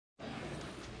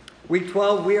Week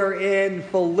 12, we are in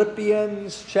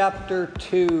Philippians chapter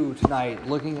 2 tonight,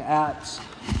 looking at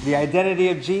the identity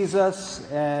of Jesus,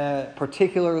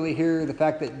 particularly here, the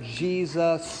fact that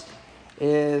Jesus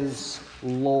is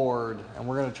Lord. And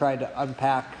we're going to try to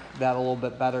unpack that a little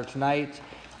bit better tonight.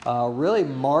 Really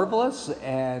marvelous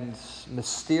and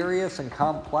mysterious and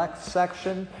complex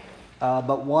section,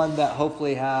 but one that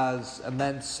hopefully has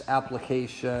immense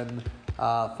application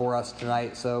for us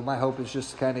tonight. So my hope is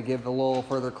just to kind of give a little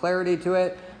further clarity to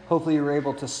it. Hopefully you were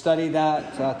able to study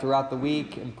that throughout the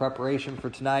week in preparation for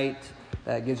tonight.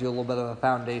 That gives you a little bit of a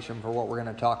foundation for what we're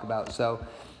going to talk about. So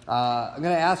I'm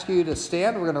going to ask you to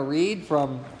stand. We're going to read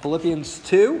from Philippians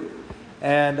 2.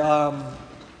 And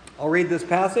I'll read this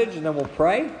passage and then we'll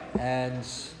pray and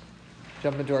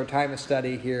jump into our time of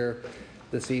study here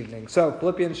this evening. So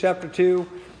Philippians chapter 2,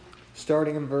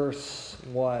 starting in verse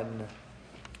 1.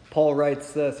 Paul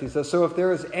writes this. He says, "So if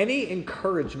there is any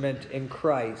encouragement in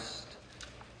Christ,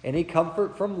 any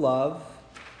comfort from love,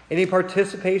 any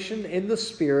participation in the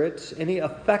Spirit, any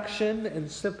affection and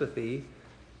sympathy,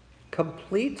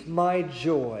 complete my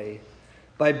joy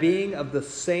by being of the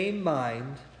same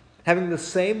mind, having the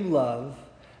same love,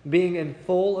 being in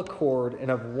full accord and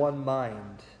of one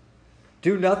mind.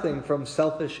 Do nothing from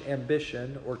selfish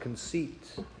ambition or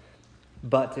conceit,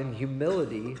 but in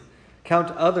humility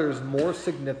count others more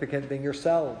significant than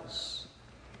yourselves.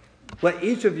 Let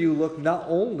each of you look not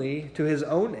only to his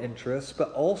own interests,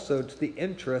 but also to the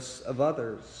interests of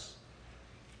others.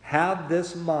 Have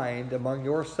this mind among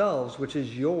yourselves, which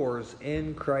is yours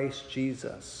in Christ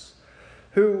Jesus,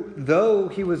 who, though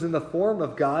he was in the form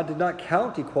of God, did not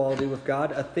count equality with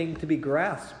God a thing to be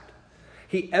grasped.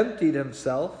 He emptied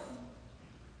himself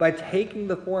by taking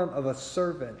the form of a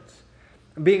servant,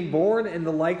 being born in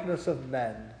the likeness of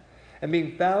men. And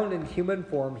being found in human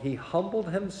form, he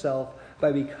humbled himself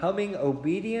by becoming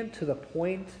obedient to the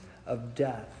point of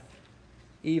death,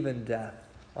 even death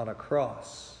on a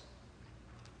cross.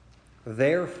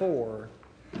 Therefore,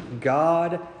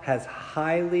 God has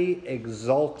highly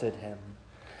exalted him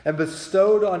and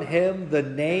bestowed on him the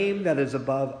name that is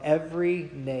above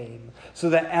every name, so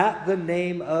that at the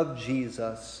name of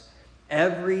Jesus,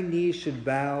 every knee should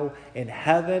bow in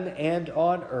heaven and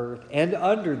on earth and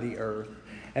under the earth,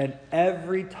 and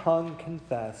every tongue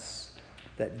confess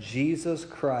that Jesus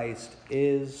Christ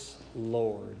is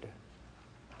Lord,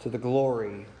 to the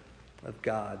glory of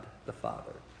God the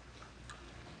Father."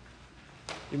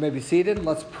 You may be seated.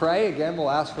 Let's pray. Again, we'll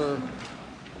ask for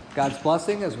God's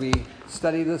blessing as we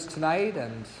study this tonight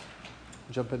and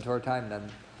jump into our time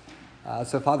then.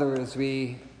 So, Father, as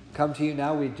we come to you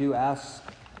now, we do ask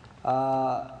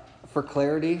for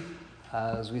clarity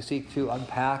as we seek to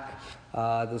unpack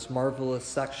this marvelous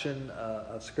section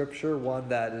of Scripture, one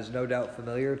that is no doubt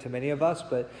familiar to many of us,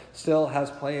 but still has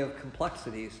plenty of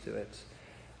complexities to it.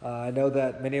 I know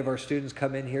that many of our students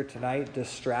come in here tonight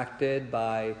distracted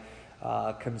by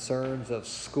concerns of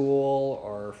school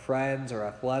or friends or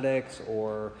athletics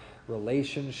or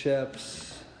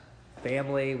relationships,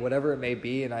 family, whatever it may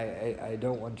be, and I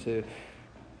don't want to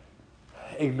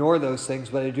ignore those things,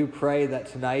 but I do pray that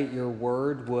tonight your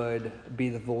word would be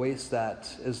the voice that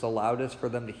is the loudest for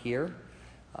them to hear.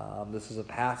 This is a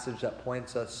passage that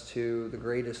points us to the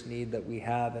greatest need that we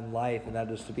have in life, and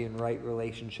that is to be in right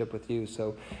relationship with you.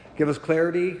 So give us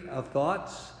clarity of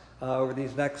thoughts over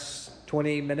these next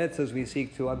 20 minutes as we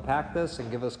seek to unpack this,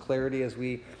 and give us clarity as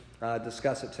we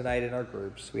discuss it tonight in our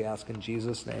groups. We ask in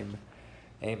Jesus' name,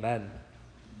 amen.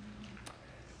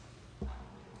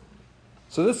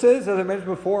 So this is, as I mentioned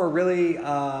before, really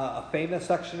a famous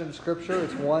section in Scripture.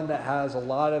 It's one that has a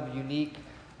lot of unique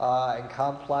and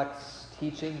complex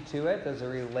teaching to it as it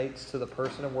relates to the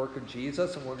person and work of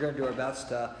Jesus. And we're going to do our best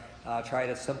to try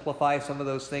to simplify some of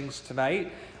those things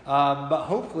tonight. But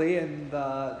hopefully in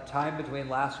the time between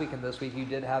last week and this week, you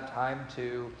did have time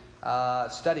to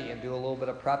study and do a little bit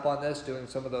of prep on this, doing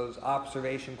some of those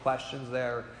observation questions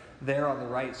there on the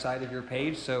right side of your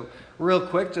page. So real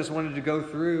quick, just wanted to go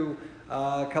through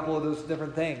a couple of those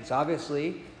different things.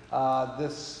 Obviously,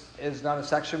 this is not a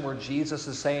section where Jesus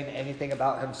is saying anything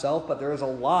about himself, but there is a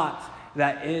lot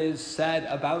that is said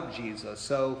about Jesus.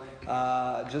 So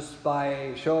just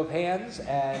by show of hands,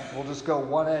 and we'll just go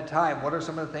one at a time, what are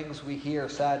some of the things we hear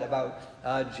said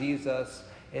about Jesus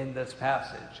in this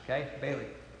passage? Okay, Bailey.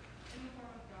 In the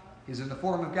form of God. He's in the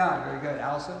form of God. Very good.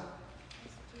 Allison?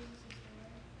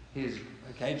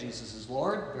 Jesus is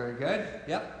Lord. Very good.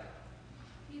 Yep.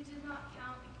 He did not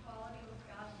count equality with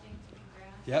God a thing to be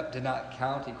grasped. Yep, did not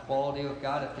count equality with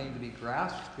God a thing to be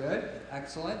grasped. Good.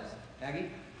 Excellent.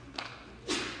 Aggie?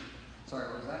 Sorry,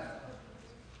 what was that?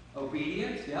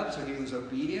 Obedient. Yep, so he was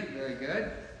obedient. Very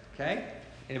good. Okay.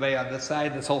 Anybody on this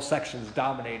side? This whole section's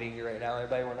dominating you right now.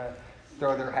 Anybody want to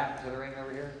throw their hat into the ring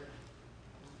over here?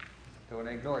 Don't want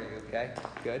to ignore you, okay?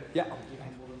 Good. Yeah. He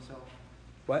humbled himself.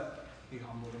 What? He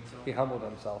humbled himself. He humbled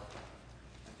himself.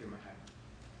 I threw my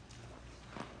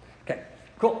hat. Okay,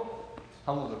 cool.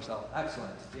 Humbled himself.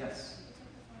 Excellent. Yes.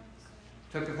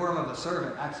 Took the form of a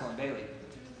servant. Excellent. Bailey.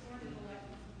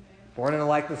 Born in the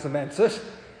likeness of men. So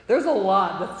there's a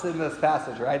lot that's in this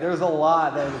passage, right? There's a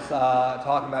lot that is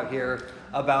talking about here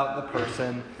about the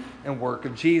person and work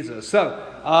of Jesus. So,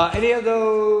 any of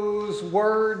those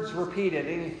words repeated?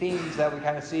 Any themes that we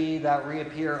kind of see that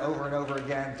reappear over and over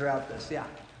again throughout this? Yeah.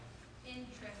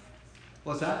 Interest.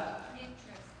 What's that?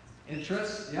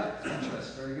 Interest. Interest. Yep.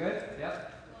 Interest. Very good.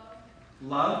 Yep.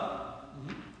 Love. Love.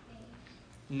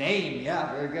 Name.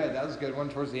 Yeah. Very good. That was a good one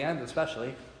towards the end,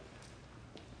 especially.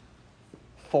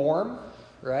 Form.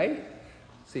 Right?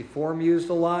 See form used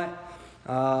a lot.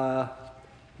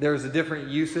 There's a different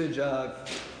usage of...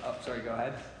 Oh, sorry, go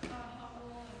ahead.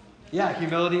 Humble. Yeah,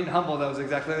 humility and humble. That was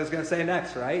exactly what I was going to say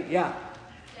next, right? Yeah.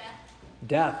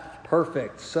 Death.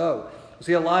 Perfect. So, we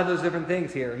see a lot of those different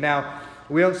things here. Now,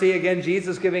 we don't see, again,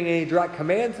 Jesus giving any direct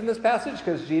commands in this passage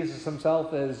because Jesus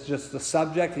himself is just the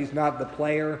subject. He's not the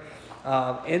player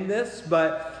in this.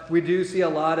 But we do see a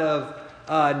lot of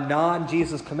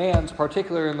non-Jesus commands,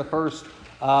 particularly in the first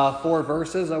 4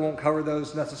 verses. I won't cover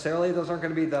those necessarily. Those aren't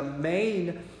going to be the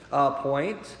main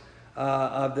point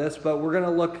of this, but we're going to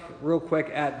look real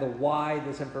quick at the why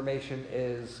this information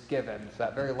is given. So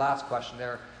that very last question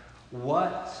there.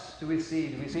 What do we see?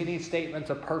 Do we see any statements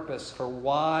of purpose for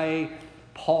why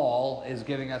Paul is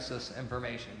giving us this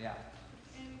information? Yeah.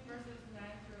 In verses 9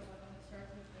 through 11, it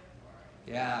starts with therefore.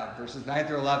 Yeah, verses 9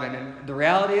 through 11. And the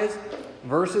reality is,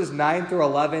 verses 9 through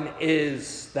 11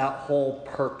 is that whole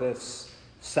purpose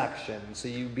section. So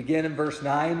you begin in verse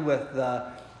 9 with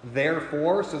the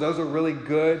therefore. So those are really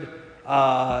good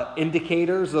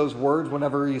indicators, those words.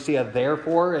 Whenever you see a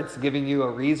therefore, it's giving you a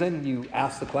reason. You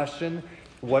ask the question,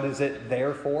 what is it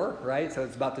there for, right? So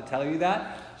it's about to tell you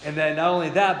that. And then not only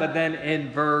that, but then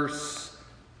in verse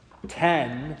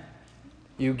 10,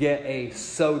 you get a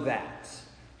so that.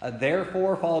 A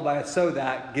therefore followed by a so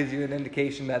that gives you an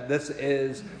indication that this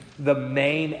is the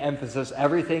main emphasis.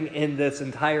 Everything in this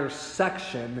entire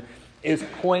section is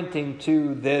pointing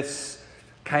to this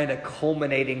kind of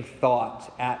culminating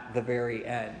thought at the very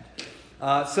end.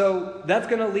 So that's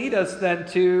going to lead us then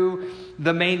to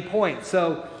the main point.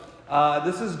 So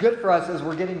this is good for us as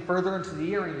we're getting further into the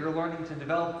year and you're learning to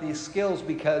develop these skills,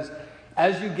 because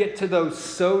as you get to those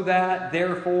so that,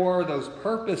 therefore, those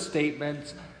purpose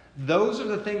statements, those are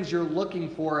the things you're looking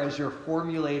for as you're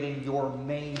formulating your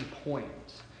main point.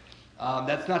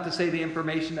 That's not to say the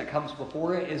information that comes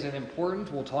before it isn't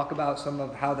important. We'll talk about some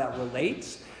of how that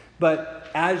relates. But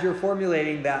as you're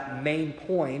formulating that main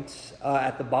point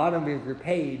at the bottom of your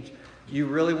page, you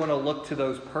really want to look to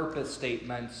those purpose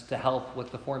statements to help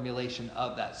with the formulation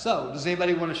of that. So, does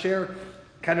anybody want to share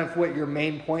kind of what your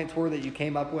main points were that you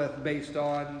came up with based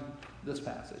on this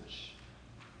passage?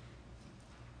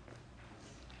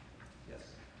 Yes.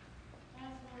 As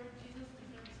Lord Jesus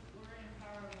deserves glory and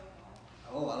power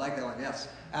above all. Oh, I like that one, yes.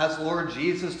 As Lord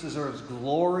Jesus deserves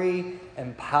glory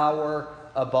and power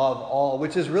above all,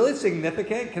 which is really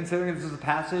significant considering this is a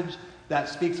passage that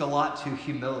speaks a lot to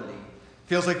humility.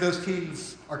 Feels like those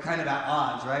teams are kind of at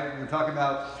odds, right? We're talking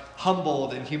about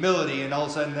humbled and humility, and all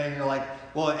of a sudden then you're like,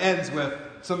 well, it ends with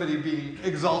somebody being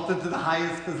exalted to the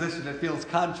highest position. It feels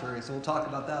contrary, so we'll talk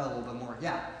about that a little bit more.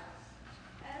 Yeah.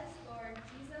 As Lord,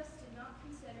 Jesus did not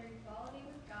consider equality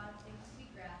with God things to be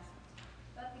grasped,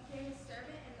 but became a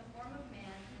servant in the form of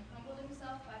man, and humbled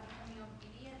himself by becoming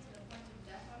obedient to the point of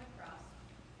death on a cross,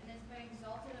 and has been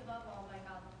exalted above all by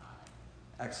God the Father.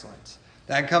 Excellent.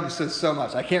 That encompasses so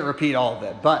much. I can't repeat all of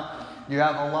it, but you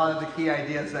have a lot of the key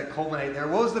ideas that culminate there.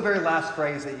 What was the very last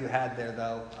phrase that you had there,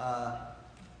 though?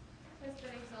 Has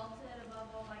been exalted above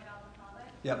all by God the Father.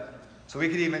 Yep. So we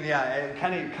could even, it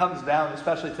kind of comes down,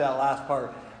 especially to that last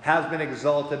part, has been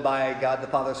exalted by God the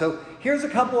Father. So here's a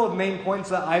couple of main points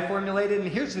that I formulated, and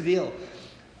here's the deal.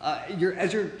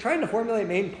 As you're trying to formulate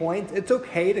main points, it's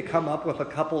okay to come up with a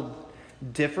couple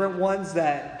different ones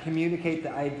that communicate the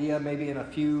idea maybe in a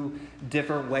few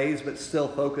different ways, but still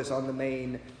focus on the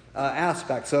main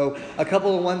aspect. So a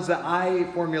couple of ones that I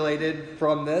formulated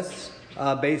from this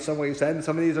based on what you said, and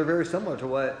some of these are very similar to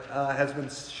what has been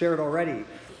shared already.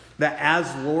 That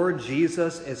as Lord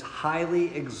Jesus is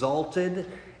highly exalted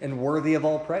and worthy of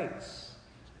all praise.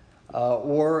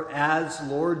 Or as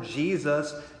Lord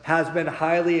Jesus has been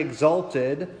highly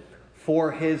exalted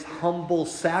for his humble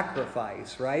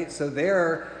sacrifice, right? So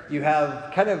there you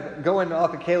have, kind of going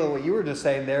off of Kayla, what you were just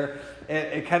saying there,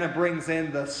 it kind of brings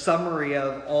in the summary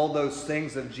of all those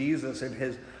things of Jesus and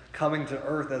his coming to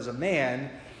earth as a man,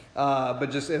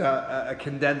 but just in a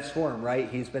condensed form, right?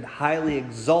 He's been highly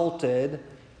exalted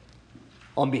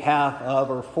on behalf of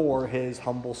or for his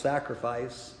humble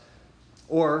sacrifice.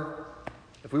 Or,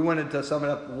 if we wanted to sum it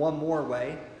up one more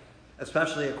way,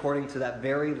 especially according to that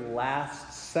very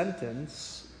last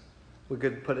sentence, we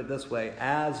could put it this way: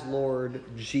 as Lord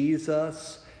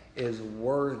Jesus is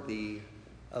worthy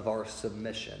of our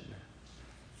submission.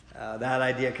 That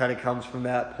idea kind of comes from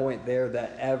that point there,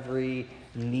 that every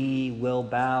knee will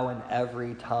bow and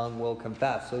every tongue will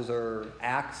confess. Those are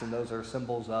acts and those are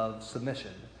symbols of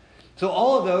submission. So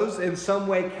all of those in some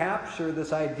way capture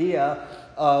this idea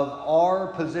of our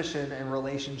position in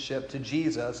relationship to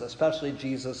Jesus, especially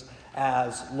Jesus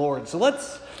as Lord. So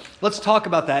let's talk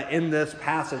about that in this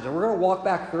passage. And we're going to walk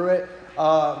back through it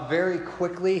very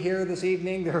quickly here this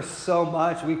evening. There's so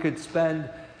much. We could spend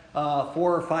 4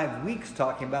 or 5 weeks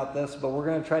talking about this, but we're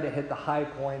going to try to hit the high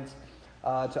points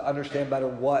to understand better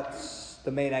what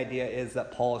the main idea is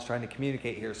that Paul is trying to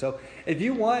communicate here. So if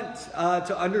you want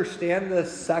to understand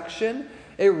this section,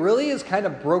 it really is kind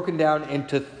of broken down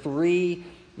into 3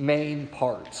 main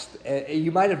parts.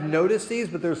 You might have noticed these,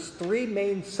 but there's 3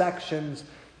 main sections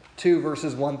to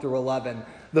verses 1 through 11.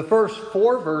 The first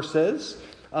 4 verses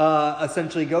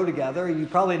essentially go together. You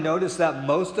probably noticed that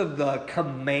most of the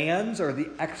commands or the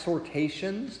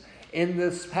exhortations in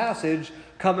this passage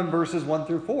come in verses 1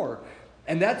 through 4.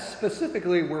 And that's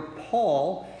specifically where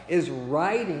Paul is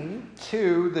writing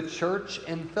to the church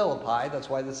in Philippi. That's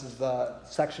why this is the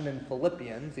section in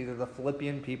Philippians. These are the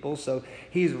Philippian people. So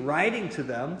he's writing to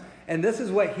them, and this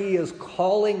is what he is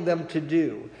calling them to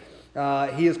do.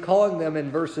 He is calling them in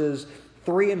verses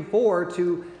 3 and 4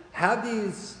 to have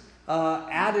these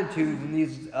attitudes and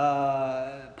these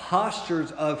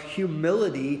postures of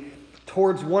humility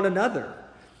towards one another.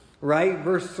 Right?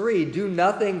 Verse 3, do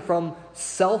nothing from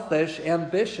selfish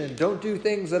ambition. Don't do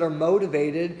things that are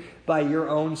motivated by your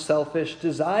own selfish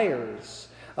desires.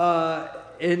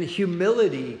 In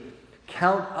humility,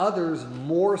 count others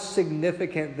more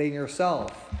significant than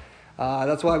yourself.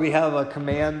 That's why we have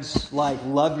commands like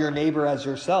love your neighbor as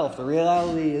yourself. The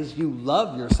reality is you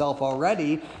love yourself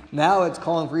already. Now it's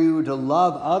calling for you to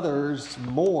love others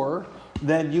more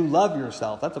than you love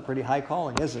yourself. That's a pretty high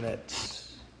calling, isn't it?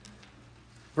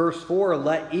 Verse 4,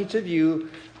 let each of you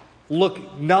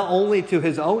look not only to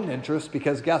his own interests,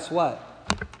 because guess what?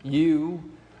 You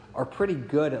are pretty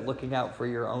good at looking out for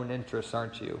your own interests,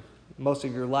 aren't you? Most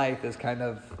of your life is kind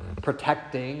of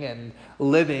protecting and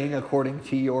living according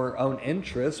to your own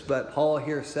interests. But Paul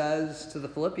here says to the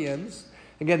Philippians,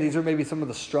 again, these are maybe some of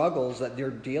the struggles that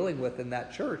they're dealing with in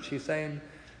that church. He's saying,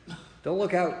 don't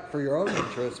look out for your own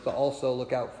interests, but also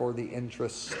look out for the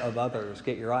interests of others.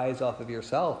 Get your eyes off of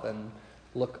yourself and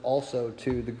look also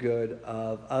to the good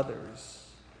of others.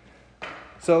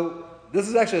 So this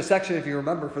is actually a section, if you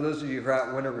remember, for those of you who are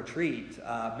at Winter Retreat,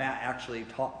 Matt actually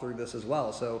taught through this as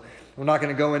well. So we're not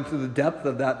going to go into the depth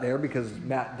of that there because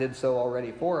Matt did so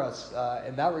already for us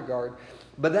in that regard.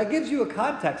 But that gives you a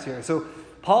context here. So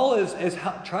Paul is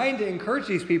trying to encourage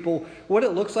these people what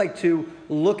it looks like to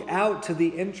look out to the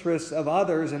interests of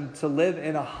others and to live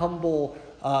in a humble,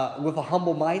 with a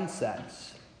humble mindset.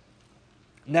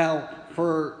 Now,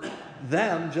 for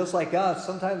them, just like us,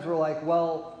 sometimes we're like,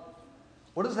 well,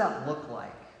 what does that look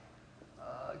like?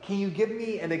 Can you give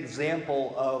me an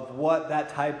example of what that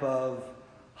type of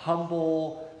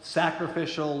humble,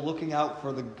 sacrificial, looking out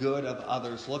for the good of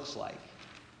others looks like?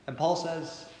 And Paul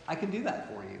says, I can do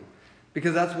that for you.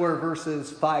 Because that's where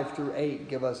verses 5 through 8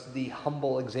 give us the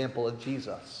humble example of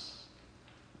Jesus.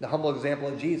 The humble example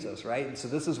of Jesus, right? And so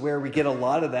this is where we get a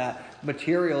lot of that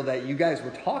material that you guys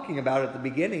were talking about at the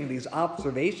beginning, these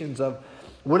observations of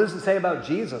what does it say about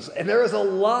Jesus? And there is a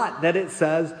lot that it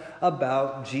says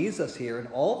about Jesus here. And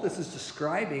all of this is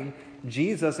describing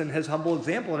Jesus and his humble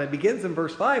example. And it begins in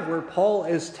verse 5 where Paul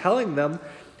is telling them,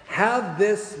 have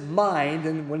this mind.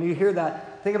 And when you hear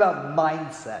that, think about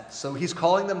mindset. So he's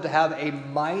calling them to have a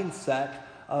mindset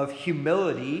of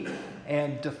humility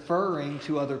and deferring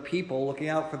to other people, looking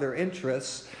out for their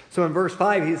interests. So in verse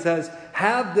 5, he says,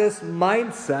 have this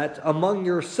mindset among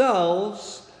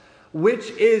yourselves, which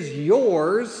is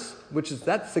yours,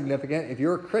 that's significant. If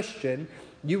you're a Christian,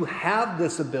 you have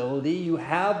this ability, you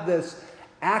have this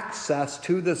access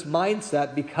to this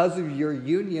mindset because of your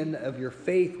union of your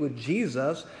faith with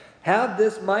Jesus. Have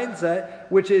this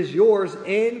mindset, which is yours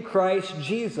in Christ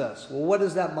Jesus. Well, what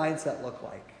does that mindset look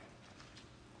like?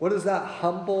 What does that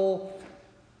humble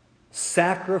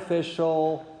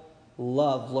sacrificial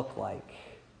love look like?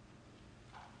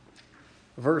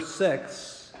 Verse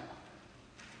 6,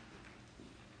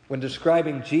 when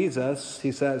describing Jesus,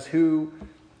 he says, who,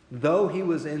 though he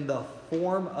was in the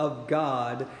form of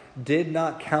God, did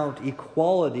not count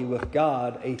equality with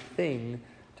God a thing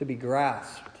to be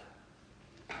grasped.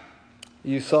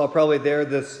 You saw probably there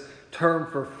this term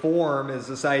for form is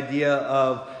this idea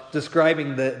of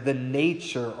describing the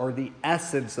nature or the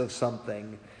essence of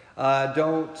something.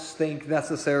 Don't think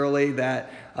necessarily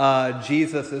that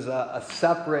Jesus is a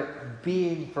separate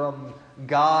being from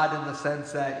God in the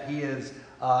sense that he is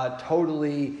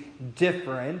totally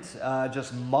different,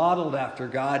 just modeled after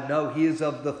God. No, he is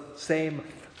of the same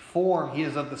form. He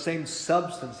is of the same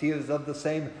substance. He is of the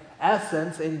same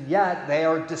essence, and yet they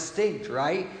are distinct,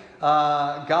 right?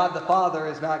 God the Father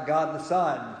is not God the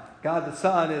Son. God the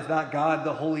Son is not God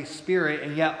the Holy Spirit,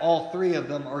 and yet all three of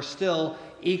them are still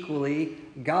equally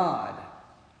God.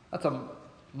 That's a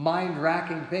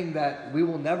mind-racking thing that we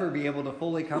will never be able to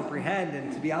fully comprehend.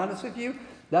 And to be honest with you,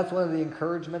 that's one of the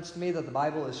encouragements to me that the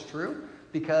Bible is true,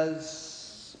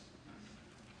 because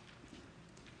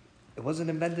it wasn't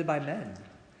invented by men.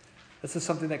 This is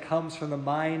something that comes from the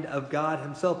mind of God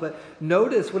himself. But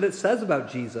notice what it says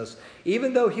about Jesus.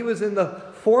 Even though he was in the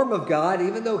form of God,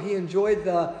 even though he enjoyed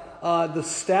the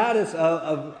status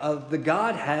of the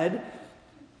Godhead,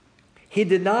 he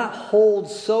did not hold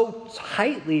so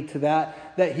tightly to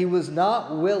that he was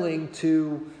not willing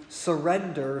to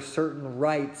surrender certain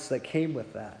rights that came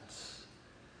with that.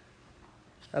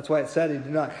 That's why it said he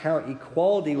did not count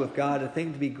equality with God a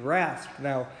thing to be grasped.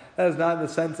 Now, that is not in the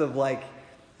sense of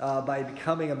by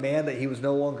becoming a man that he was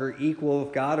no longer equal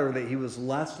with God or that he was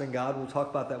less than God. We'll talk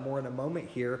about that more in a moment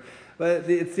here. But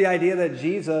it's the idea that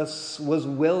Jesus was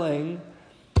willing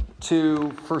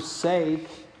to forsake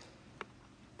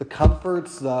the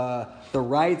comforts, the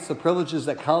rights, the privileges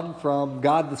that come from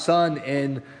God the Son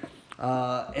in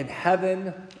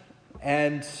heaven,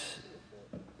 and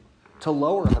to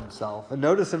lower himself. And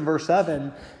notice in verse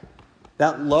 7,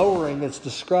 that lowering is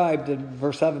described in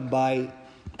verse 7 by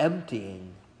emptying.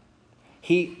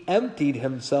 He emptied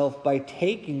himself by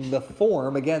taking the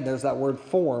form, again, there's that word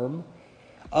form,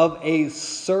 of a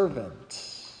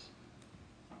servant,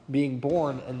 being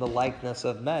born in the likeness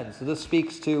of men. So this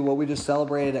speaks to what we just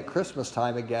celebrated at Christmas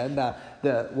time again,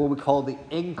 what we call the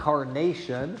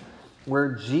incarnation,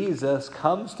 where Jesus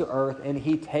comes to earth and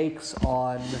he takes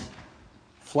on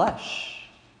flesh.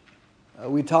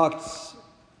 We talked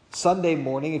Sunday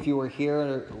morning, if you were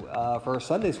here for a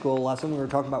Sunday school lesson, we were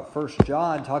talking about 1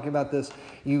 John, talking about this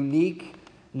unique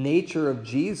nature of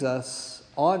Jesus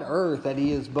on earth, that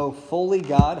he is both fully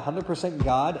God, 100%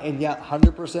 God, and yet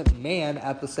 100% man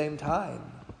at the same time.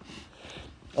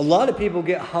 A lot of people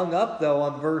get hung up, though,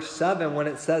 on verse 7 when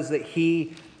it says that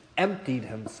he emptied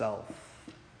himself.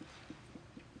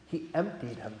 He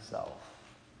emptied himself.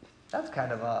 That's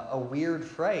kind of a weird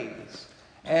phrase.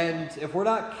 And if we're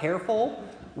not careful,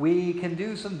 we can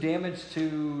do some damage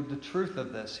to the truth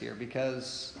of this here,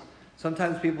 because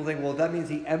sometimes people think, well, that means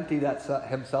he emptied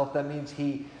himself. That means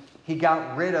he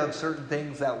got rid of certain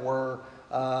things that were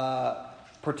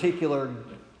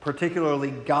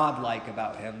particularly godlike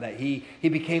about him, that he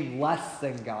became less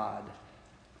than God.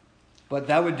 But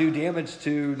that would do damage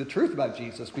to the truth about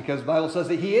Jesus, because the Bible says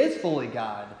that he is fully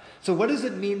God. So what does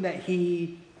it mean that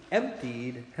he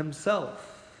emptied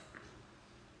himself?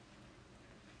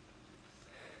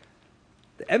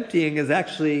 The emptying is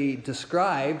actually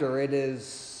described, or it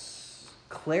is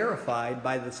clarified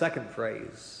by the second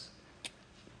phrase.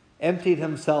 Emptied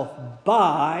himself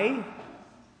by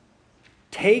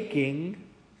taking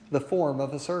the form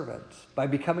of a servant, by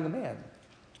becoming a man.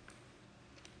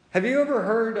 Have you ever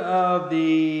heard of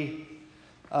the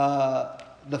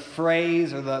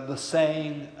phrase or the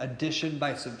saying, addition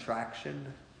by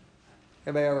subtraction?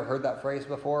 Anybody ever heard that phrase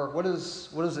before? What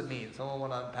does it mean? Someone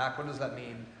want to unpack? What does that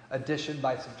mean? Addition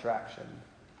by subtraction.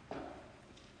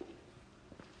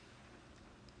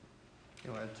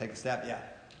 You want to take a step? Yeah.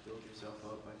 Build yourself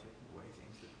up by taking away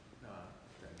things that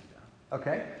drag you down.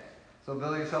 Okay. So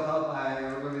build yourself up by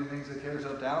removing things that tear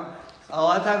yourself down. A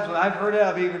lot of times when I've heard it,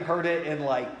 I've even heard it in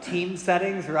team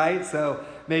settings, right? So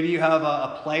maybe you have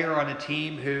a player on a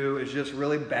team who is just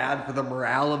really bad for the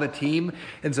morale of a team,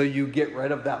 and so you get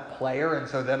rid of that player, and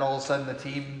so then all of a sudden the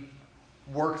team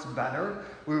works better.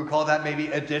 We would call that maybe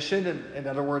addition. In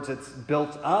other words, it's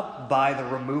built up by the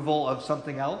removal of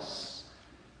something else.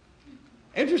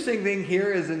 Interesting thing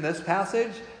here is in this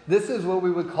passage, this is what we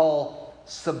would call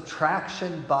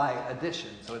subtraction by addition.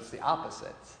 So it's the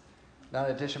opposite. Not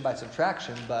addition by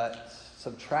subtraction, but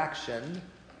subtraction,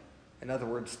 in other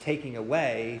words, taking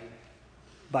away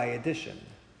by addition,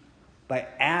 by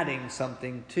adding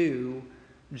something to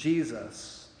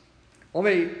Jesus. Let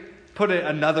me put it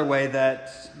another way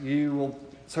that you will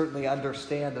certainly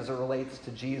understand as it relates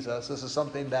to Jesus. This is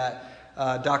something that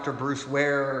Dr. Bruce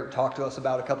Ware talked to us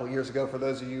about a couple years ago for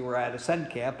those of you who were at Ascend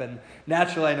Camp. And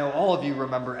naturally, I know all of you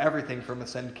remember everything from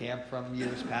Ascend Camp from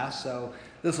years past, so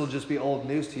this will just be old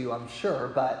news to you, I'm sure.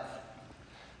 But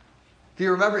do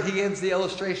you remember he gives the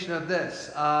illustration of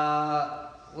this?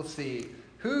 Let's see.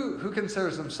 Who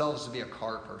considers themselves to be a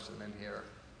car person in here?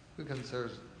 Who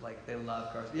considers, like, they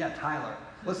love cars? Yeah, Tyler.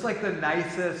 What's, like, the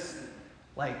nicest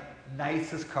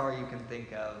car you can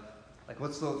think of? Like,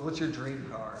 what's your dream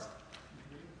car?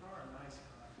 Dream car or nice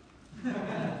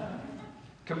car?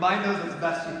 Combine those as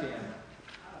best you can. I don't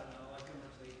know, like a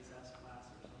Mercedes S-Class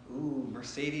or something. Ooh,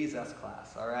 Mercedes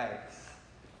S-Class. All right.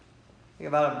 Think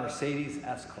about a Mercedes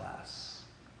S-Class.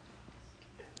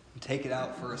 Take it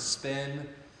out for a spin.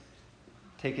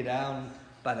 Take it down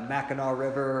by the Mackinac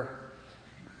River.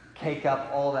 Cake up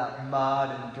all that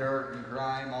mud and dirt and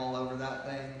grime all over that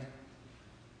thing.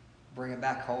 Bring it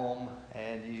back home,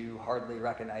 and you hardly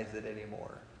recognize it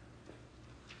anymore.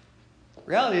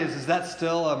 Reality is that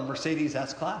still a Mercedes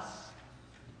S-Class?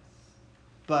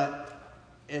 But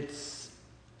it's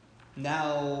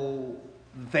now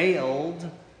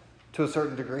veiled to a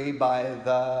certain degree by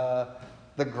the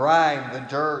grime, the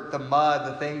dirt, the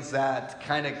mud, the things that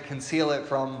kind of conceal it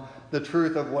from the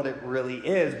truth of what it really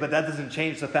is. But that doesn't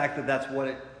change the fact that that's what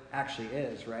it actually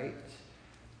is, right?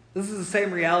 This is the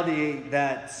same reality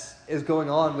that is going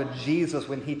on with Jesus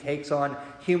when he takes on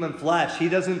human flesh. He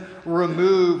doesn't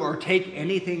remove or take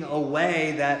anything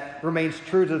away that remains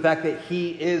true to the fact that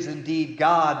he is indeed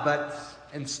God, but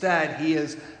instead he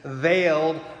is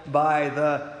veiled by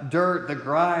the dirt, the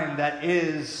grime that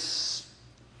is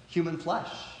human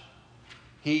flesh.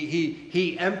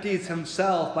 He empties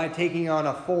himself by taking on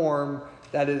a form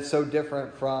that is so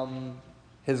different from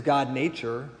his God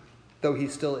nature, though he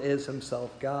still is himself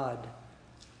God.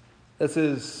 This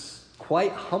is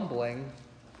quite humbling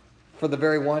for the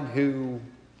very one who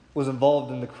was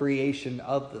involved in the creation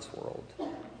of this world.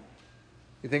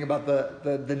 You think about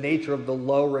the nature of the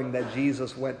lowering that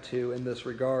Jesus went to in this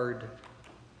regard.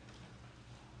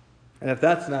 And if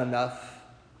that's not enough,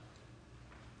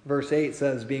 verse 8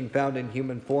 says, being found in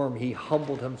human form, he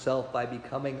humbled himself by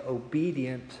becoming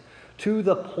obedient to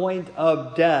the point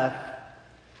of death,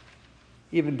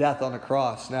 even death on a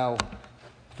cross. Now,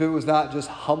 if it was not just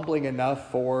humbling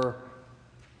enough for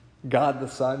God the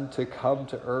Son to come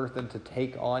to earth and to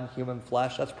take on human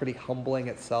flesh, that's pretty humbling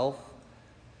itself.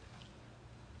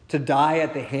 To die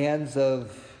at the hands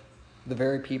of the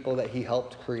very people that he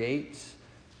helped create,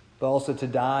 but also to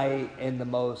die in the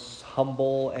most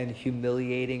humble and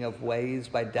humiliating of ways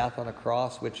by death on a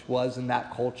cross, which was in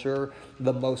that culture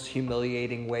the most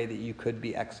humiliating way that you could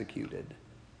be executed.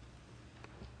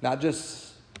 Not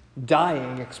just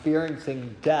dying,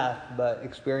 experiencing death, but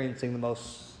experiencing the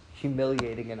most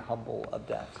humiliating and humble of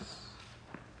deaths.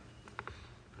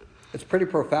 It's pretty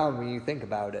profound when you think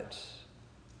about it.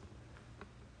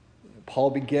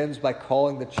 Paul begins by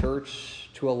calling the church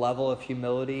to a level of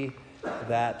humility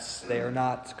that they are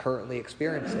not currently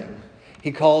experiencing.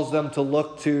 He calls them to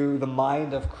look to the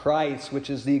mind of Christ, which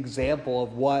is the example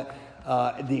of what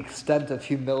the extent of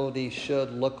humility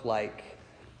should look like.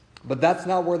 But that's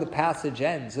not where the passage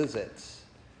ends, is it?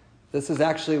 This is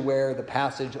actually where the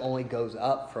passage only goes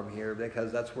up from here,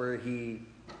 because that's where he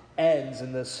ends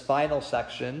in this final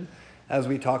section, as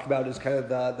we talked about, is kind of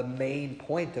the main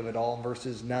point of it all in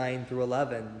verses 9 through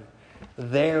 11.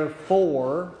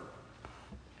 Therefore,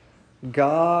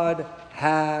 God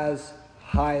has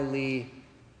highly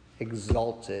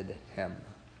exalted him.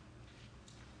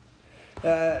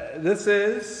 This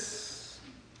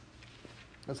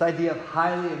idea of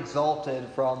highly exalted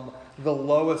from the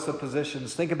lowest of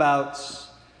positions. Think about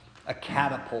a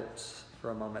catapult for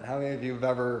a moment. How many of you have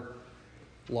ever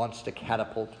launched a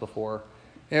catapult before?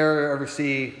 You ever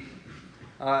see?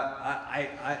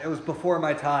 It was before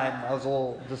my time. I was a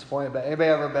little disappointed. But anybody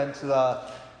ever been to the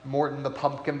Morton the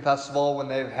Pumpkin Festival when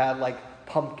they've had like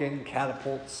pumpkin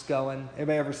catapults going?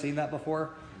 Anybody ever seen that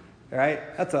before? All right,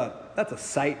 that's a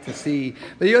sight to see.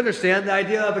 But you understand the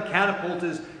idea of a catapult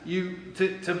is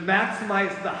to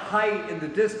maximize the height and the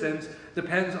distance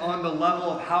depends on the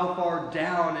level of how far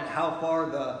down and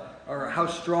how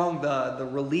strong the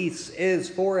release is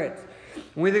for it.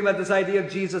 When we think about this idea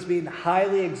of Jesus being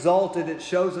highly exalted, it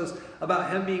shows us about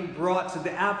him being brought to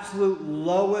the absolute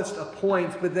lowest of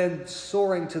points, but then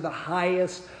soaring to the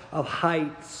highest of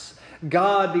heights.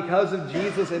 God, because of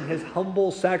Jesus and his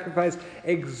humble sacrifice,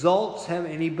 exalts him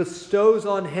and he bestows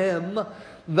on him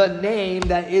the name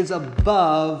that is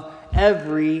above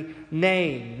every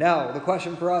name. Now, the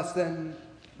question for us then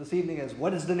this evening is,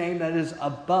 what is the name that is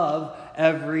above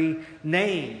every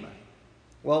name?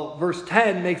 Well, verse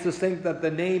 10 makes us think that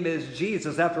the name is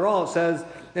Jesus. After all, it says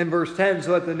in verse 10,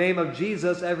 so at the name of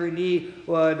Jesus, every knee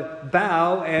would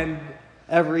bow and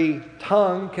every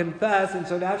tongue confess. And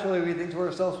so naturally we think to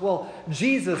ourselves, well,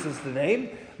 Jesus is the name,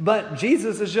 but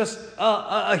Jesus is just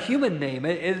a human name.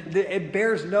 It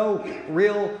bears no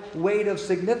real weight of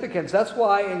significance. That's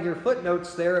why in your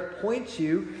footnotes there, it points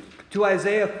you to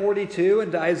Isaiah 42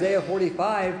 and to Isaiah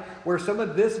 45, where some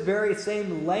of this very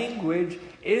same language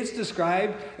is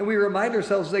described, and we remind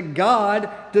ourselves that God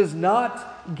does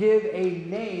not give a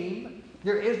name.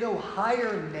 There is no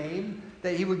higher name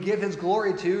that he would give his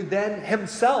glory to than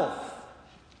himself.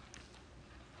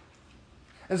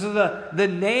 And so the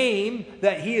name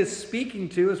that he is speaking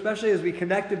to, especially as we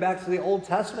connect it back to the Old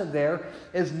Testament there,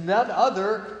 is none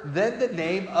other than the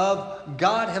name of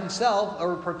God himself,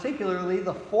 or particularly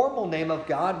the formal name of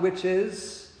God, which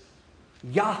is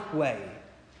Yahweh.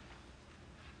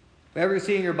 Ever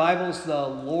see in your Bibles the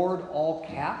Lord all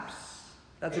caps?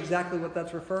 That's exactly what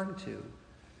that's referring to.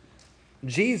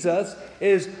 Jesus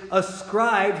is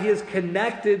ascribed, he is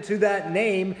connected to that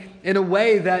name in a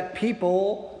way that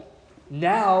people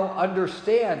now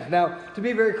understand. Now, to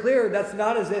be very clear, that's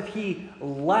not as if he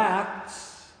lacked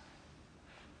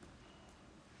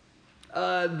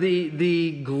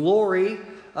the glory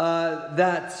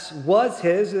that was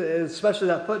his, especially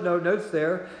that footnote notes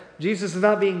there. Jesus is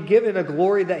not being given a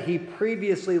glory that he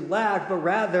previously lacked, but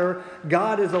rather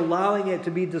God is allowing it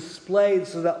to be displayed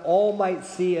so that all might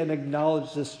see and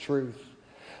acknowledge this truth.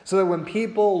 So that when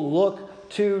people look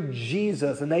to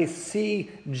Jesus and they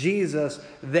see Jesus,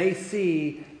 they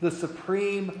see the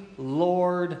supreme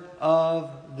Lord of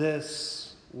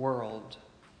this world.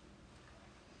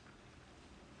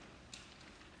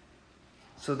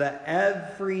 So that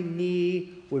every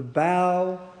knee would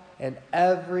bow and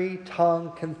every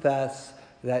tongue confess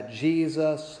that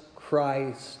Jesus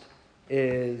Christ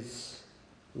is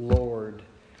Lord.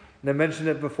 And I mentioned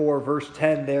it before, verse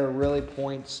 10 there really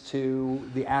points to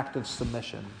the act of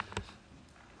submission.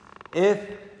 If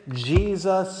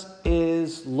Jesus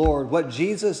is Lord, what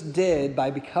Jesus did by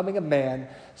becoming a man,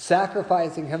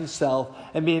 sacrificing himself,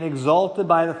 and being exalted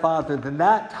by the Father, then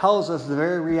that tells us the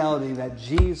very reality that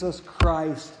Jesus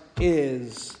Christ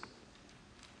is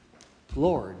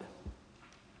Lord.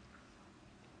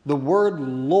 The word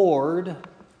Lord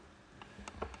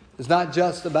is not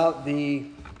just about the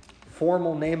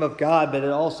formal name of God, but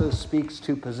it also speaks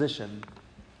to position.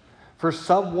 For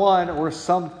someone or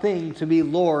something to be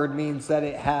Lord means that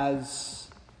it has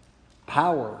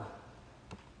power,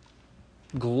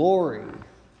 glory,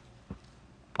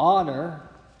 honor,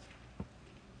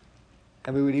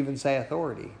 and we would even say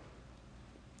authority.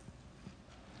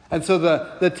 And so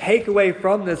the takeaway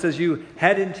from this as you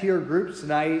head into your groups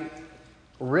tonight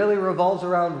really revolves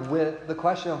around with the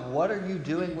question of, what are you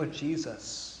doing with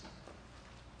Jesus?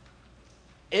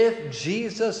 If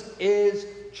Jesus is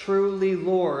truly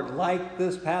Lord, like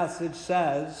this passage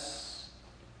says,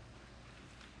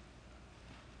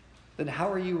 then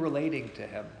how are you relating to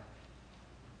him?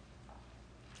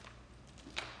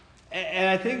 And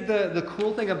I think the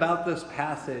cool thing about this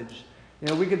passage,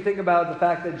 we can think about the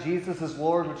fact that Jesus is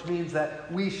Lord, which means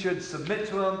that we should submit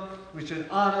to him, we should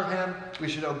honor him, we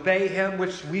should obey him,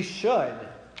 which we should.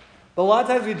 But a lot of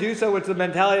times we do so with the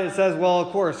mentality that says, well, of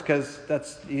course, because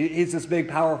he's this big,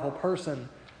 powerful person.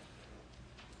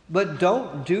 But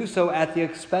don't do so at the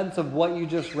expense of what you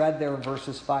just read there in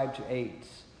verses 5 to 8.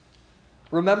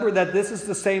 Remember that this is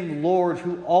the same Lord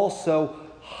who also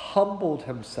humbled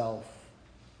himself,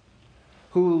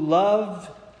 who loved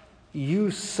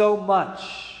you so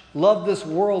much, loved this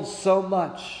world so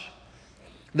much,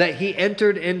 that he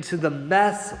entered into the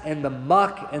mess and the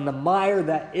muck and the mire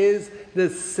that is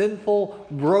this sinful,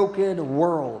 broken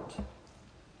world.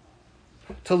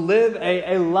 To live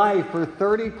a life for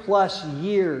 30 plus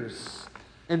years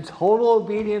in total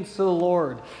obedience to the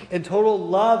Lord, in total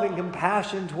love and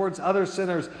compassion towards other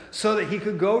sinners, so that he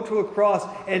could go to a cross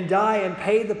and die and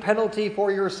pay the penalty for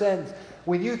your sins.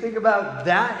 When you think about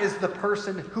that is the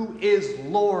person who is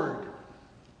Lord,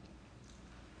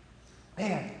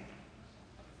 man,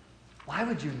 why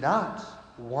would you not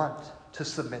want to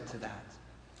submit to that?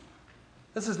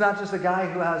 This is not just a guy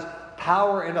who has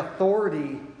power and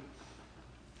authority,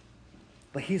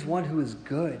 but he's one who is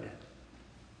good,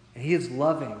 and he is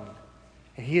loving,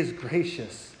 and he is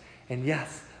gracious, and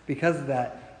yes, because of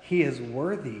that, he is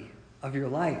worthy of your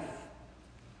life.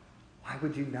 Why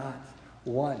would you not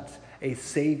want a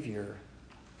Savior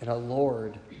and a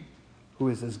Lord who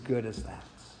is as good as that?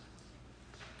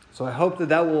 So I hope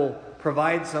that will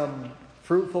provide some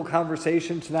fruitful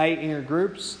conversation tonight in your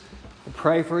groups. I'll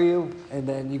pray for you, and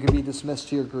then you can be dismissed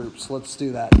to your groups. Let's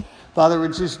do that. Father,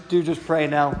 would you just pray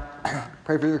now.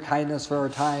 Pray for your kindness for our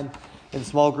time in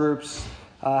small groups.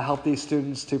 Help these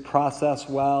students to process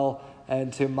well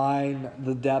and to mine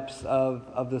the depths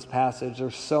of this passage.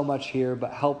 There's so much here,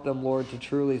 but help them, Lord, to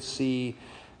truly see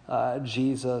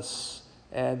Jesus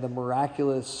and the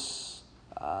miraculous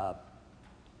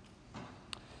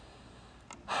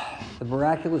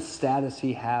status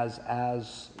he has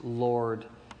as Lord,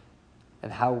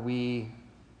 and how we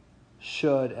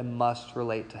should and must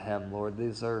relate to him, Lord.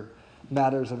 These are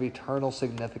matters of eternal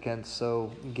significance,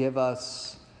 so give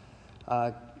us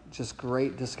just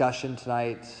great discussion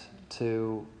tonight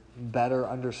to better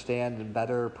understand and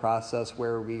better process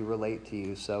where we relate to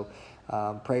you. So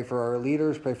pray for our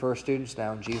leaders, pray for our students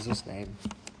now in Jesus' name.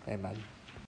 Amen.